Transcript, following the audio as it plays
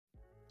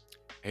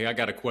Hey, I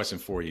got a question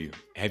for you.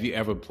 Have you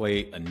ever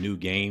played a new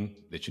game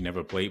that you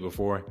never played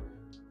before?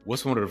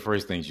 What's one of the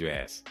first things you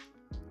ask?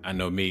 I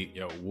know me,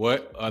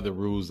 what are the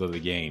rules of the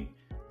game?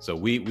 So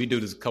we do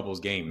this couples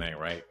game night,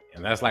 right?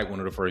 And that's like one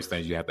of the first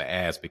things you have to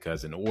ask,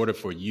 because in order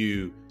for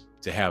you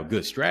to have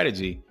good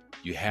strategy,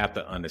 you have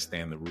to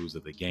understand the rules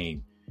of the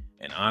game.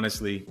 And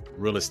honestly,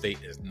 real estate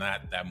is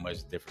not that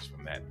much difference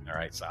from that. All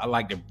right. So I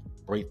like to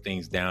break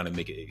things down and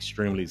make it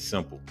extremely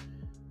simple.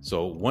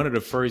 So one of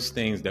the first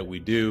things that we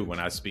do when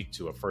I speak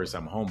to a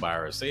first-time home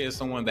buyer, say it's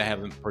someone that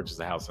hasn't purchased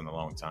a house in a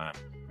long time,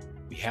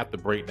 we have to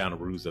break down the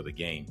rules of the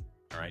game.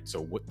 All right.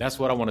 So that's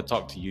what I want to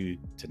talk to you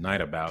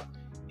tonight about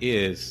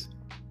is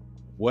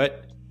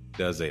what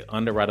does an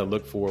underwriter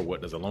look for?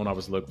 What does a loan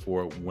officer look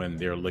for when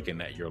they're looking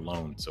at your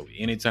loan? So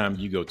anytime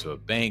you go to a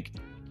bank,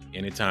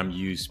 anytime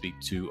you speak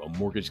to a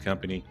mortgage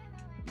company,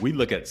 we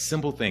look at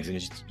simple things. And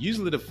it's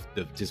usually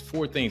the just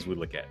four things we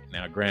look at.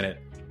 Now, granted,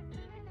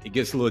 it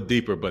gets a little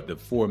deeper, but the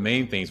four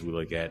main things we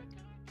look at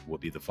will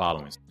be the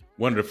following.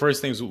 One of the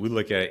first things we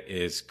look at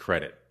is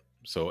credit.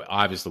 So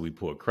obviously we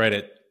pull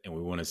credit and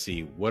we want to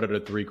see what are the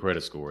three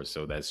credit scores.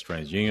 So that's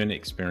TransUnion,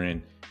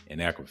 Experian,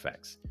 and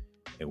Equifax.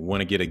 And we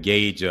want to get a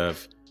gauge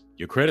of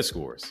your credit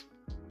scores.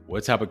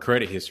 What type of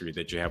credit history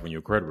that you have on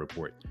your credit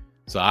report.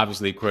 So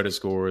obviously credit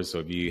scores. So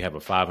if you have a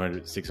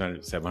 500,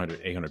 600,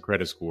 700, 800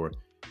 credit score,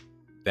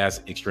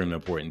 that's extremely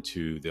important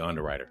to the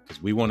underwriter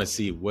because we want to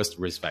see what's the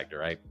risk factor,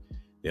 right?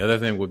 The other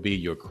thing would be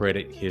your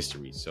credit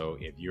history. So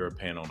if you're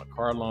paying on a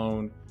car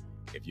loan,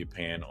 if you're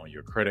paying on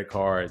your credit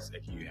cards,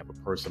 if you have a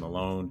personal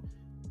loan,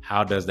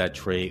 how does that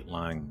trade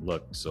line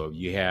look? So if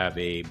you have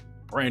a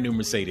brand new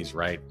Mercedes,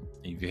 right?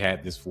 And you've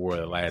had this for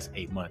the last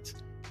 8 months.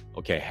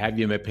 Okay, have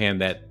you been paying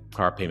that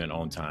car payment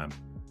on time?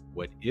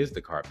 What is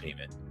the car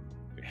payment?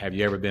 Have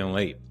you ever been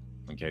late?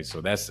 Okay, so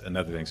that's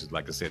another thing. So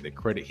like I said, the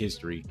credit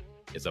history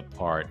is a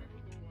part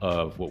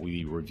of what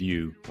we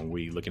review when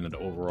we looking at the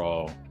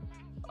overall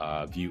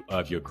view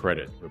of your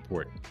credit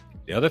report.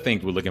 The other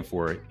thing we're looking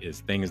for is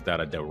things that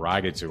are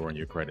derogatory on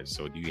your credit.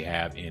 So do you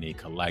have any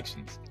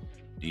collections?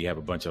 Do you have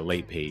a bunch of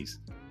late pays?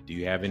 Do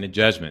you have any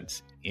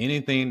judgments?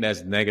 Anything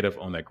that's negative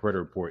on that credit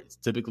report is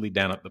typically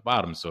down at the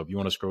bottom. So if you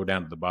want to scroll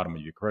down at the bottom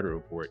of your credit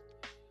report,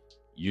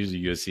 usually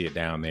you'll see it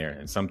down there.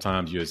 And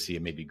sometimes you'll see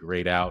it maybe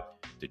grayed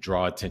out to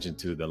draw attention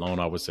to the loan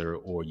officer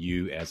or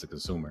you as a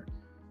consumer.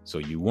 So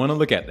you want to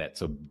look at that.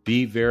 So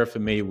be very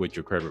familiar with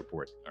your credit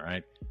report. All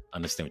right.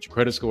 Understand what your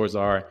credit scores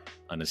are.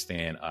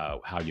 Understand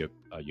how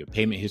your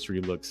payment history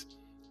looks,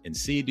 and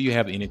see, do you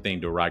have anything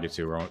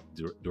derogatory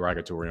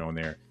on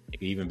there? It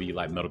can even be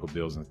like medical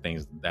bills and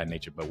things of that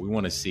nature. But we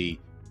want to see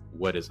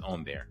what is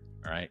on there.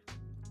 All right.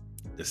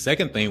 The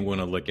second thing we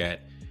want to look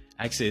at,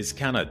 actually, it's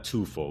kind of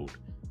twofold.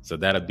 So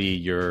that'll be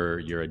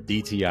your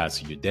DTI,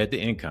 so your debt to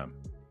income.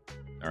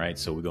 All right.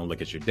 So we're going to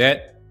look at your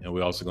debt, and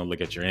we're also going to look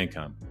at your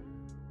income.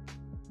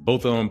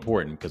 Both are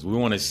important because we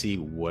want to see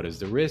what is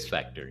the risk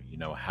factor. You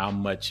know, how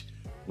much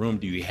room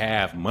do you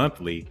have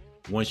monthly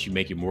once you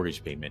make your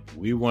mortgage payment?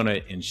 We want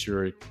to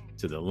ensure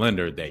to the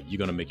lender that you're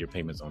going to make your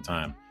payments on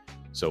time.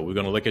 So we're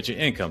going to look at your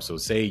income. So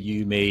say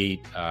you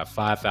made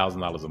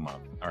 $5,000 a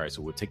month. All right,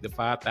 so we'll take the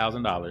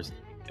 $5,000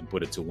 and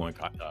put it to one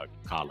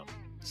column.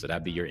 So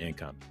that'd be your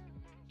income.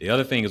 The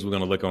other thing is we're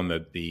going to look on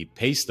the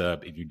pay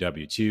stub. If you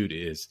W-2'd,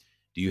 is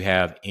do you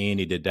have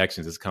any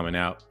deductions that's coming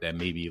out that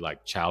may be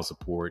like child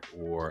support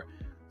or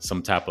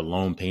some type of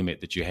loan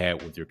payment that you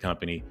had with your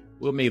company?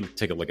 We'll maybe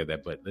take a look at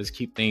that, but let's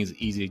keep things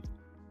easy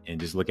and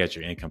just look at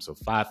your income. So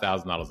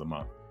 $5,000 a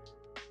month.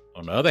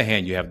 On the other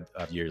hand, you have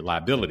your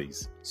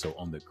liabilities. So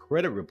on the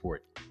credit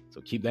report,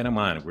 so keep that in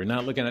mind. We're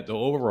not looking at the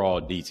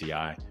overall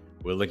DTI.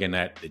 We're looking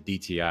at the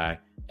DTI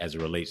as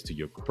it relates to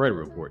your credit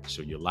report.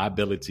 So your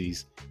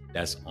liabilities,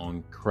 that's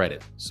on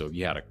credit. So if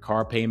you had a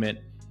car payment,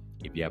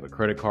 if you have a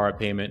credit card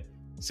payment,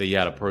 say you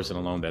had a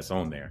personal loan that's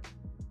on there,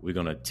 we're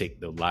going to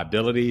take the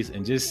liabilities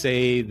and just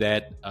say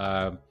that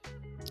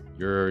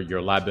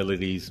your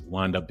liabilities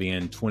wind up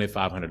being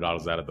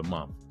 $2,500 out of the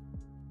month,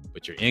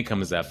 but your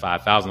income is at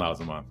 $5,000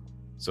 a month.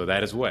 So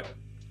that is what?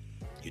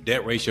 Your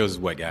debt ratio is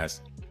what,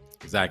 guys?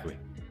 Exactly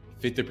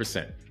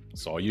 50%.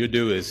 So all you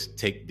do is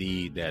take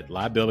that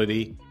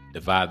liability,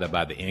 divide that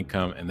by the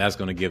income, and that's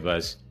going to give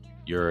us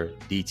your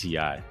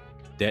DTI.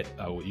 Debt.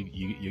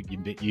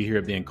 You hear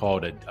it being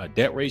called a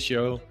debt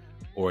ratio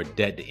or a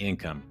debt to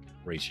income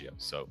ratio.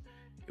 So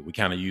we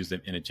kind of use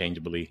them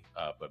interchangeably,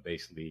 but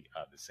basically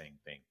the same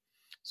thing.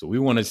 So we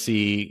want to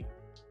see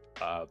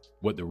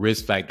what the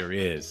risk factor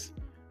is.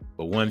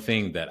 But one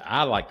thing that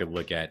I like to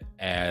look at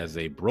as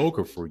a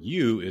broker for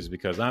you is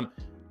because I'm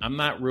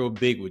not real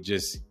big with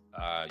just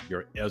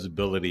your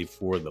eligibility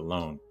for the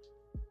loan,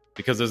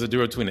 because there's a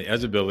difference between the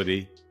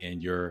eligibility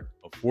and your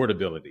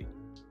affordability.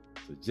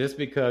 So just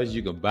because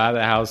you can buy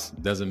the house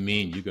doesn't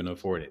mean you can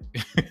afford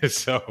it.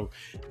 So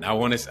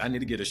now I need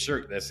to get a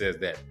shirt that says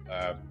that.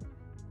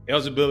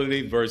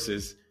 Eligibility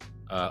versus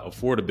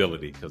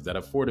affordability, because that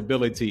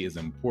affordability is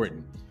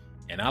important.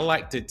 And I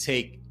like to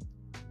take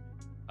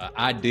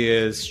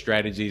ideas,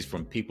 strategies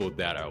from people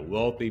that are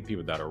wealthy,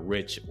 people that are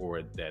rich,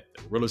 or that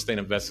real estate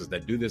investors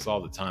that do this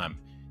all the time.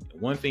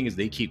 one thing is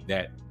they keep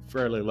that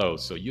fairly low.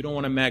 So you don't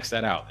want to max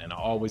that out. And I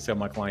always tell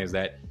my clients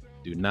that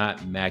do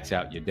not max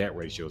out your debt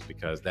ratios,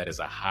 because that is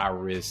a high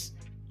risk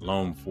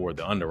loan for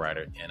the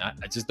underwriter. And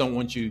I just don't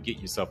want you to get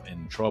yourself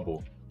in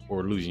trouble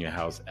or losing your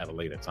house at a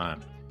later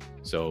time.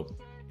 So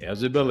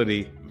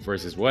eligibility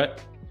versus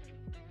what?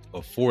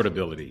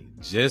 Affordability.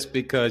 Just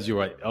because you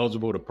are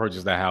eligible to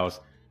purchase the house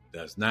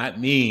does not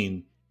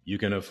mean you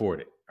can afford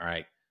it. All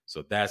right.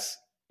 So that's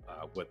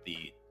what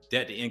the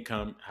debt to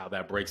income, how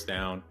that breaks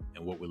down,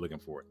 and what we're looking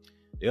for.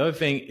 The other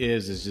thing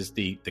is just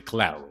the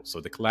collateral. So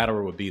the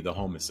collateral would be the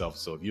home itself.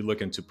 So if you're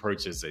looking to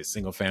purchase a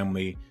single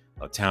family,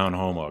 a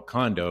townhome, or a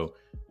condo,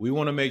 we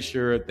want to make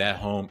sure that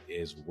home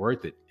is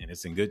worth it and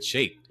it's in good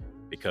shape,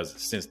 because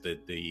since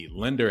the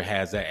lender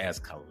has that as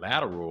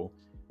collateral,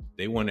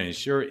 they want to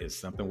ensure if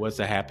something was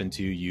to happen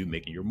to you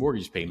making your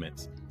mortgage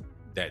payments,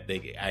 that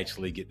they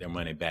actually get their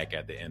money back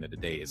at the end of the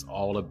day. It's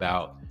all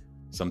about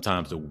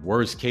sometimes the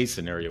worst case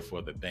scenario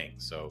for the bank.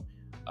 So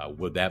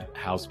would that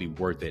house be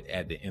worth it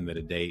at the end of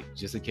the day,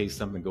 just in case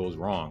something goes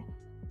wrong?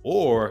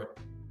 Or,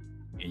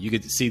 and you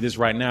can see this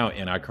right now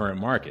in our current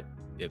market,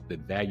 if the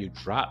value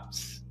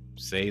drops,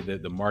 say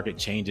that the market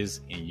changes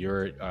in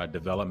your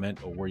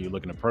development or where you're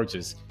looking to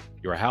purchase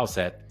your house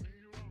at,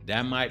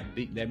 that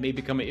may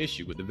become an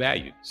issue with the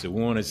value. So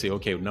we want to say,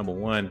 okay, number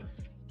one,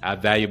 how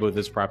valuable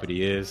this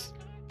property is.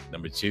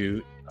 Number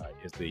two,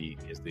 is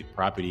the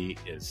property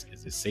is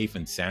it safe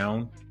and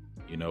sound?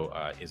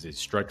 Is it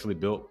structurally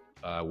built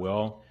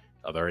well?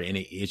 Are there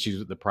any issues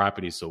with the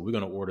property? So we're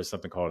going to order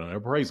something called an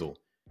appraisal.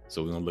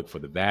 So we're going to look for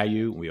the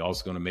value. We're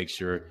also going to make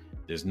sure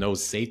there's no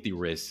safety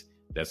risk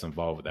that's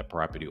involved with that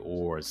property,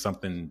 or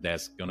something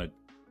that's going to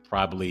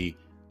probably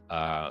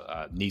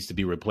needs to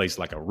be replaced,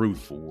 like a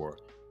roof or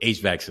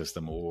HVAC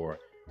system or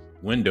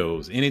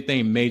windows.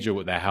 Anything major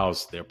with that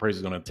house, the appraiser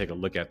is going to take a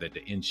look at that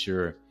to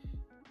ensure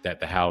that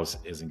the house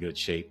is in good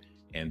shape,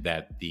 and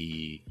that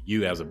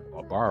you as a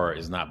borrower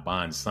is not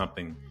buying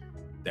something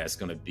that's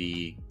going to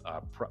be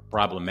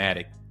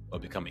problematic or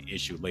become an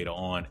issue later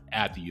on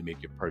after you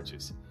make your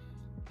purchase.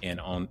 And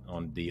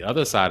on the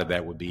other side of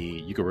that would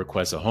be, you could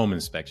request a home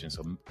inspection.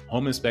 So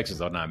home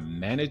inspections are not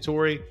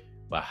mandatory,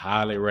 but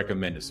highly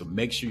recommended. So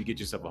make sure you get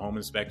yourself a home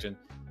inspection,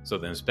 so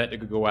the inspector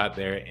could go out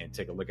there and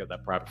take a look at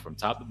that property from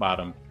top to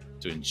bottom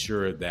to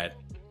ensure that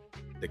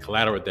the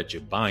collateral that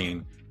you're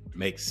buying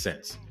makes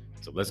sense.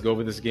 So let's go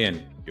over this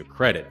again. Your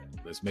credit.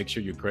 Let's make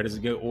sure your credit is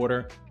in good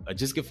order.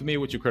 Just get familiar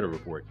with your credit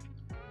report.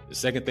 The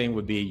second thing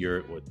would be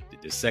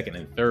the second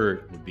and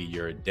third would be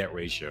your debt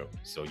ratio.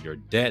 So your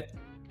debt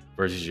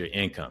versus your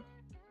income.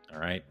 All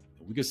right.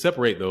 We could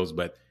separate those,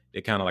 but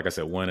they're kind of, like I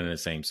said, one and the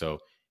same. So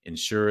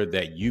ensure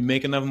that you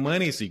make enough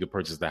money so you can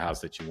purchase the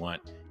house that you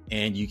want,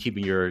 and you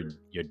keeping your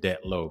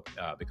debt low.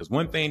 Because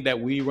one thing that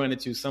we run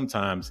into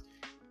sometimes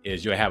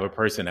is you'll have a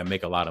person that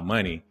make a lot of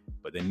money,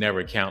 but they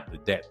never count the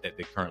debt that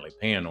they're currently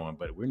paying on.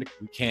 But we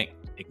can't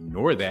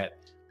ignore that,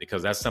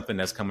 because that's something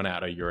that's coming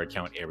out of your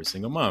account every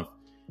single month.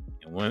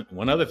 And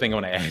one other thing I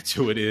want to add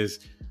to it is,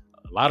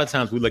 a lot of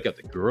times we look at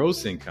the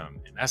gross income,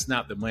 and that's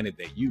not the money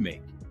that you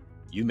make.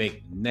 You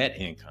make net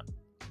income.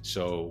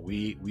 So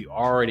we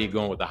already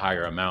going with a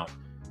higher amount.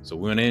 So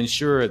we're going to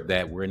ensure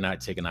that we're not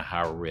taking a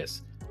higher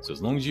risk. So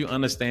as long as you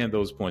understand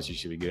those points, you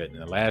should be good.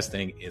 And the last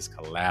thing is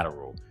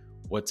collateral.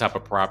 What type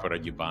of property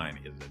are you buying?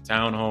 Is it a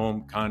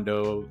townhome,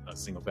 condo, a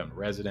single family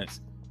residence,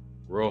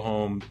 rural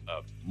home,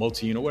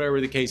 multi-unit, whatever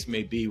the case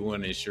may be? We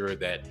want to ensure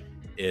that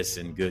it's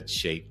in good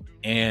shape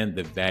and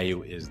the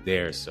value is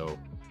there. So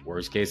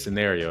worst case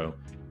scenario,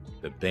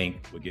 the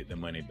bank will get the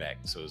money back.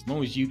 So as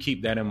long as you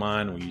keep that in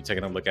mind when you're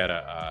taking a look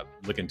at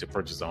looking to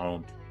purchase a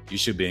home, you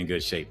should be in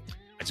good shape.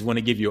 I just want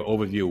to give you an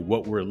overview of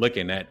what we're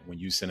looking at when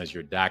you send us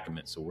your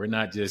documents. So we're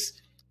not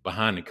just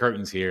behind the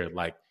curtains here,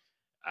 like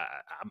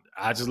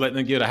I just let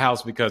them get a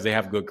house because they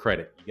have good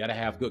credit. You got to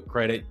have good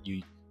credit.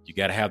 You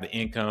got to have the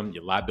income,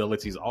 your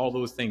liabilities, all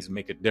those things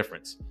make a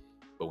difference.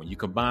 But when you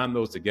combine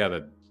those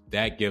together,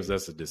 that gives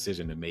us a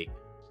decision to make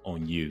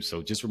on you.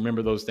 So just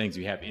remember those things.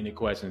 If you have any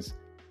questions,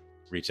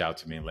 reach out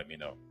to me and let me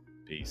know.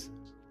 Peace.